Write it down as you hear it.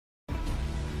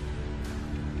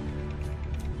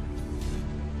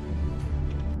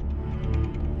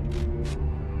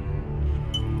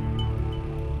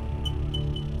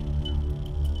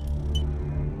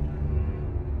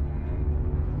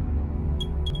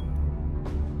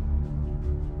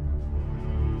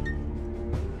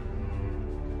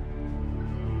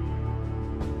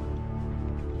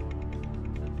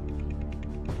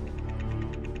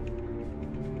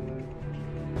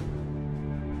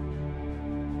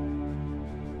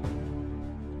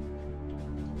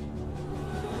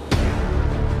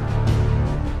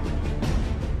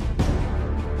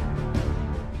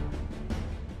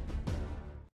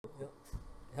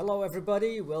Hello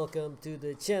everybody, welcome to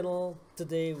the channel.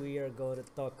 Today we are going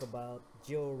to talk about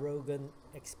Joe Rogan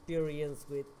Experience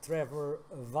with Trevor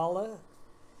Valle.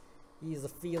 He is a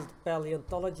field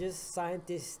paleontologist,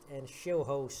 scientist and show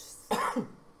host.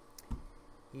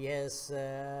 He has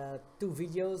two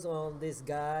videos on this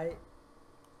guy.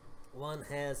 One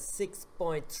has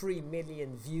 6.3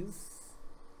 million views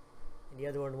and the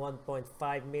other one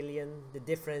 1.5 million. The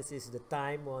difference is the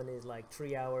time. One is like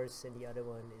 3 hours and the other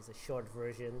one is a short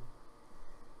version.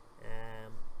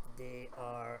 They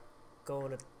are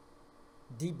going to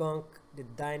debunk the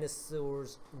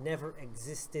dinosaurs never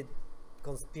existed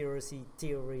conspiracy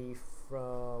theory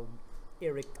from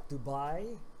Eric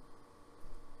Dubay.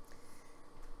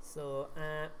 So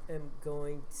I am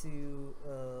going to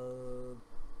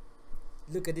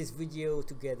look at this video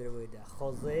together with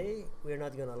Jose. We're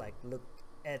not gonna like look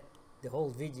at the whole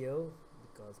video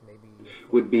because maybe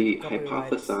would be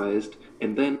hypothesized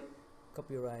and then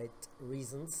copyright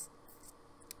reasons.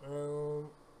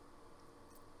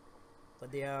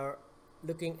 But they are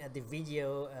looking at the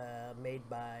video made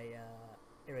by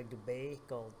Eric Dubay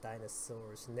called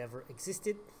Dinosaurs Never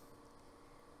Existed,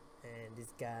 and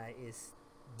this guy is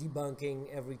debunking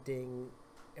everything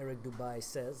Eric Dubay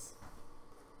says.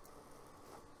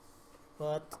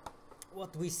 But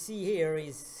what we see here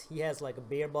is he has like a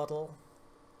beer bottle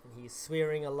and he's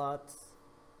swearing a lot,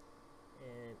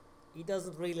 and he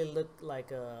doesn't really look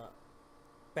like a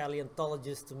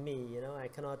paleontologist to me. You know, I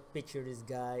cannot picture this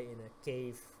guy in a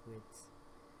cave with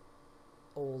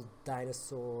old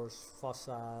dinosaurs,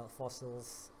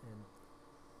 fossils, and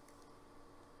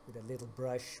with a little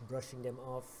brush brushing them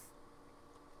off.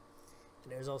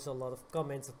 And there's also a lot of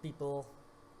comments of people.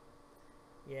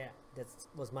 Yeah, that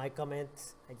was my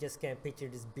comment. I just can't picture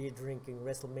this beer drinking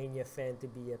WrestleMania fan to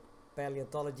be a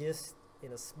paleontologist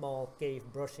in a small cave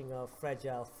brushing off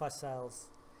fragile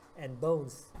fossils and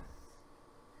bones.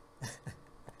 I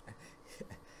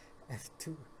have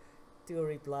two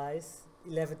replies,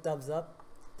 11 thumbs up.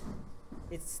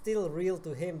 It's still real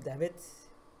to him, damn it.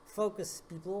 Focus,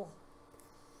 people.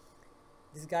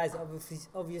 This guy's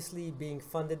obviously being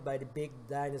funded by the big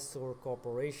dinosaur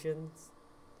corporations.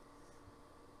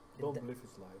 Don't believe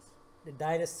his lies. The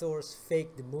dinosaurs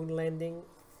faked the moon landing.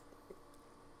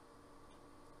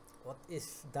 What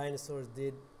if dinosaurs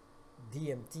did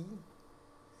DMT?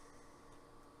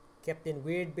 Captain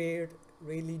Weirdbeard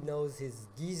really knows his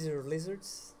geezer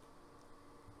lizards.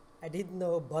 I didn't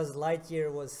know Buzz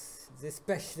Lightyear was this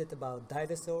passionate about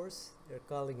dinosaurs. They're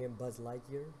calling him Buzz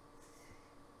Lightyear.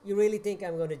 You really think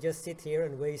I'm gonna just sit here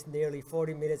and waste nearly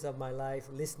 40 minutes of my life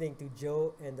listening to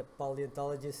Joe and the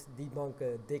paleontologist debunk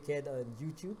a dickhead on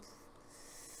YouTube?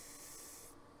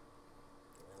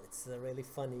 Well, it's a really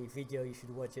funny video, you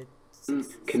should watch it.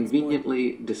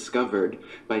 conveniently discovered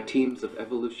by teams of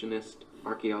evolutionist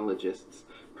archaeologists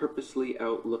purposely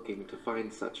out looking to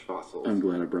find such fossils. I'm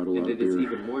glad I brought a lot and of it is beer.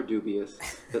 even more dubious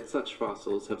that such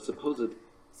fossils have supposedly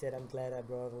He said, I'm glad I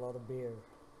brought a lot of beer.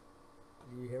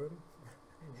 Do you hear him?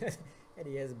 And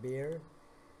he has beer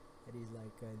and he's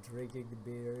like drinking the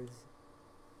beers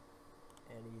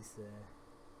and he's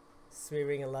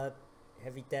swearing a lot,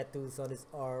 heavy tattoos on his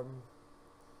arm.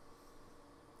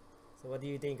 So what do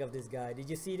you think of this guy?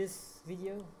 Did you see this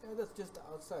video? Yeah, that's just the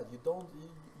outside. You don't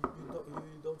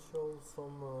show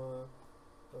some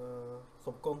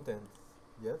content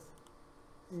yet.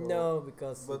 So No,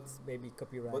 because but- it's maybe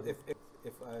copyrighted. But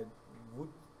if I would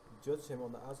judge him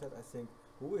on the outside, I think,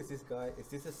 who is this guy? Is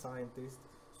this a scientist?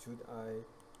 Should I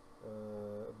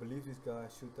believe this guy?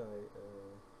 Should I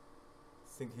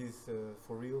think he's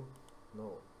for real?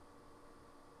 No.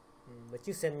 But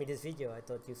you sent me this video. I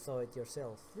thought you saw it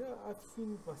yourself. Yeah, I've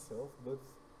seen it myself, but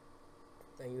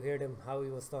And you heard him how he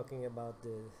was talking about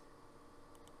the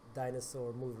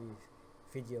dinosaur movie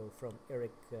video from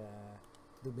Eric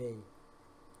Dubay.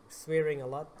 Swearing a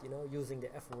lot, you know, using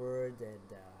the F word,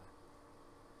 and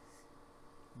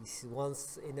he's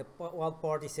once in one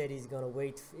part he said he's gonna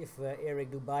wait if Eric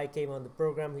Dubay came on the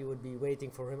program, he would be waiting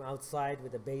for him outside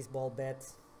with a baseball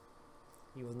bat.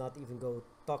 He would not even go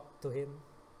talk to him.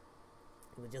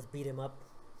 He would just beat him up.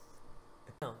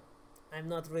 No, I'm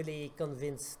not really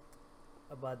convinced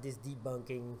about this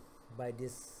debunking by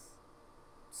this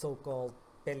so-called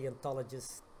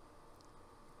paleontologist,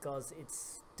 because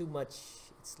it's too much.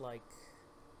 It's like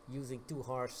using too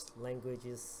harsh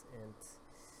languages, and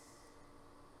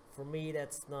for me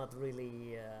that's not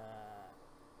really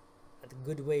a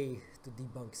good way to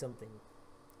debunk something,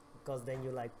 because then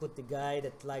you like put the guy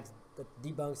that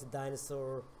debunks the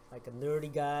dinosaur like a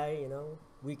nerdy guy, you know,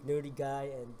 weak nerdy guy,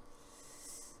 and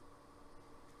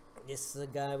this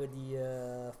guy with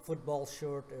the football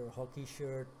shirt or hockey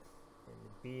shirt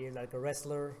and be like a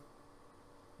wrestler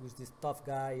who's this tough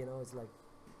guy, you know. It's like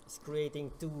it's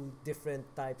creating two different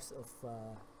types of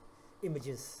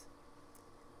images.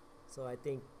 So I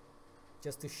think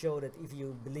just to show that if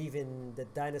you believe in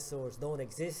that dinosaurs don't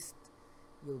exist,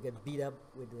 you'll get beat up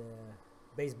with a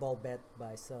baseball bat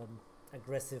by some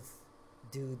aggressive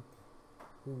dude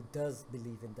who does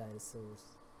believe in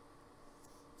dinosaurs.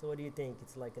 So what do you think?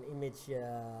 It's like an image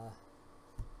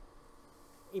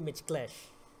clash.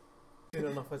 You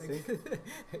don't know if I think.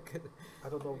 I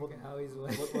don't know How he's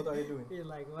what are you doing? You're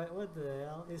like, what the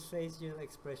hell? His facial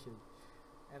expression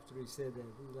after he said that.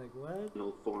 He's like, what?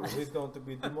 No form He's going to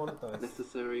be demonetized.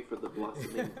 necessary for the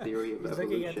blossoming theory of He's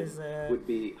looking at evolution his, would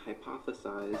be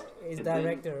hypothesized his and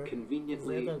director. then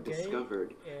conveniently Is that okay?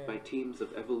 discovered Yeah. by teams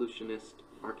of evolutionist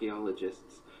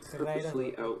archaeologists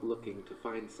purposely out looking to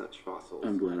find such fossils.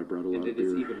 I'm glad I brought a lot And of it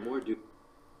is beer. even more Yeah.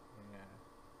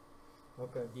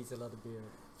 Okay. Needs a lot of beer.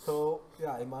 So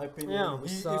yeah, in my opinion, Yeah, we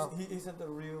saw- he isn't a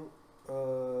real.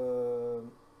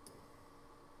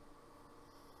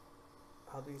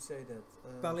 How do you say that?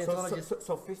 Paleontologist.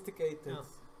 Sophisticated Yeah.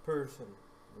 person.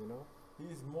 You know,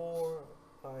 he's more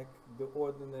like the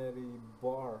ordinary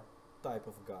bar type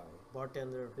of guy.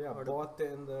 Bartender. Yeah, or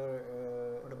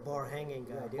bartender. or the bar hanging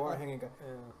guy. Yeah, The bar oth- hanging guy.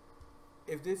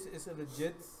 Yeah. If this is a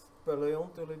legit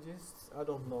paleontologist, I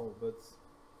don't know, but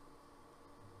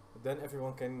then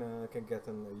everyone can get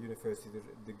a university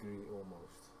degree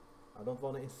almost. I don't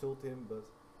want to insult him, but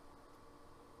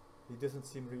he doesn't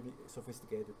seem really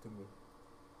sophisticated to me.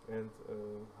 And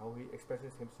how he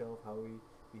expresses himself, how he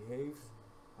behaves,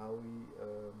 how he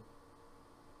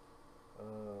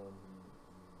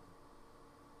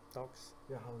Talks.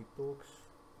 yeah, how he talks,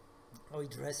 How he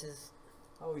dresses.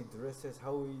 how he dresses,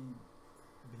 how he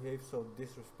behaves so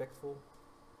disrespectful.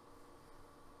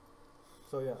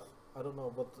 So yeah, I don't know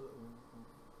what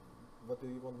do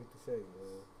you want me to say?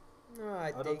 No,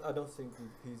 I don't think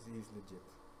he's legit.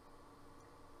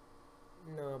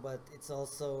 No, but it's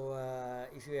also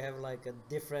if you have like a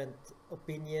different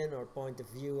opinion or point of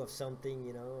view of something,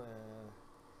 you know,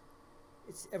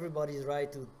 it's everybody's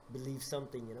right to believe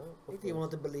something, you know. Of If you course.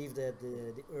 want to believe that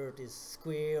the earth is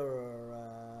square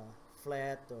or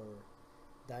flat or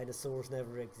dinosaurs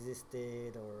never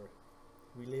existed or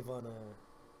we live on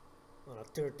a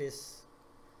tortoise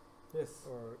Yes.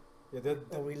 or Yeah,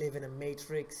 that we live in a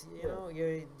matrix, you Yeah.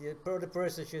 know, the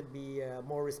person should be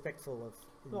more respectful of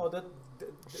no, that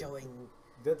showing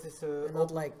that is and not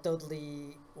like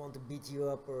totally want to beat you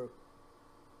up or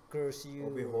curse you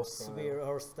Or be hostile. swear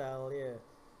hostile. Yeah,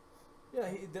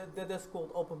 yeah, that's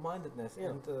called open-mindedness Yeah.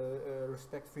 and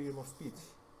respect freedom of speech.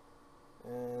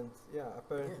 And yeah,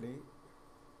 apparently,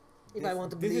 If I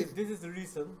want to this believe- this is the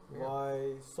reason Yeah.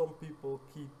 why some people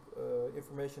keep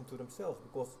information to themselves,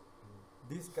 because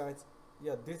these kinds,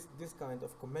 this kind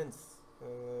of comments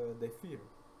they fear.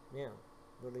 yeah,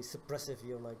 really suppressive.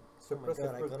 You're like, Suppressive oh my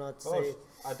god, I per- cannot Oh, say.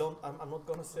 I'm not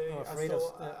gonna say. I'm I afraid saw,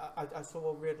 of I saw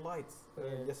a weird light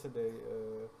Yeah. yesterday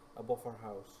above our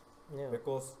house, Yeah,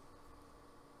 because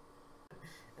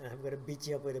and I'm gonna beat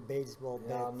you up with a baseball Yeah,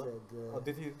 bat. I'm not- And,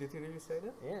 did he really say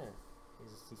that? yeah,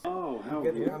 Oh, how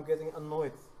I'm getting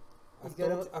annoyed. He's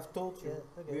gonna- I've told you,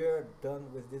 Yeah, okay. we're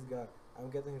done with this guy. I'm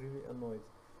getting really annoyed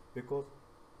because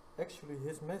actually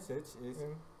his message is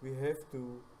Mm. we have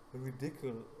to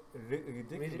ridicule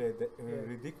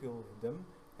them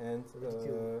and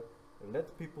Ridicule.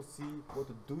 let people see what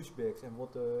the douchebags and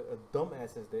what the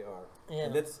dumbasses they are. Yeah.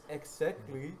 And that's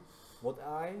exactly what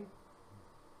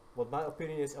my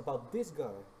opinion is about this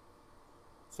guy.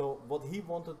 So what he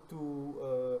wanted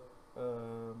to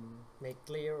Make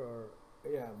clear or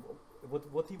yeah,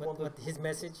 what he wanted. what his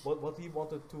message. What he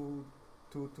wanted to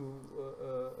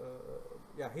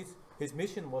yeah, his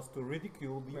mission was to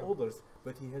ridicule the Yeah. others,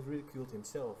 but he has ridiculed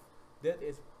himself. That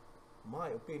is my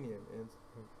opinion, and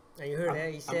And you heard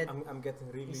that he said. I'm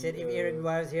getting really. He said if Eric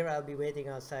was here, I'll be waiting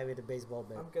outside with a baseball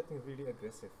bat. I'm getting really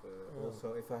aggressive. Oh.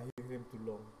 Also, if I hear him too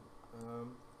long,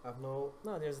 I've no.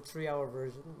 No, there's a 3-hour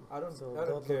version. I don't. So I don't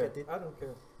don't care. look at it. I don't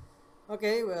care.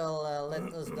 Okay, well, let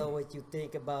us know what you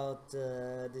think about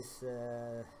this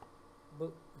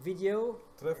video.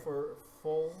 Trevor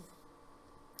Valle.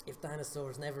 If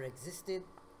dinosaurs never existed,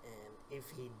 and if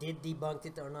he did debunk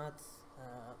it or not,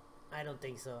 I don't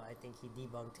think so. I think he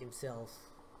debunked himself.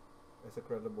 As a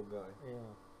credible guy.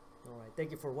 Yeah. All right.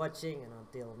 Thank you for watching, and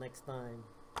until next time.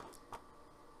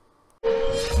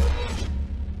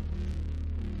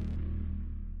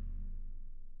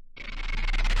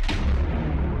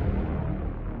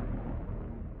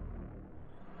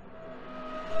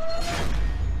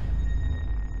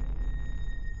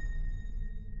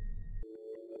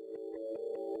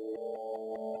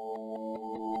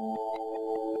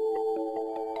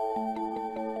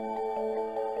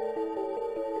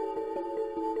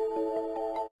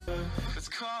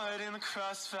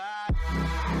 crossfire.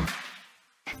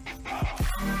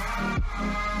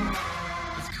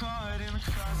 It's caught in the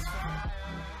crossfire.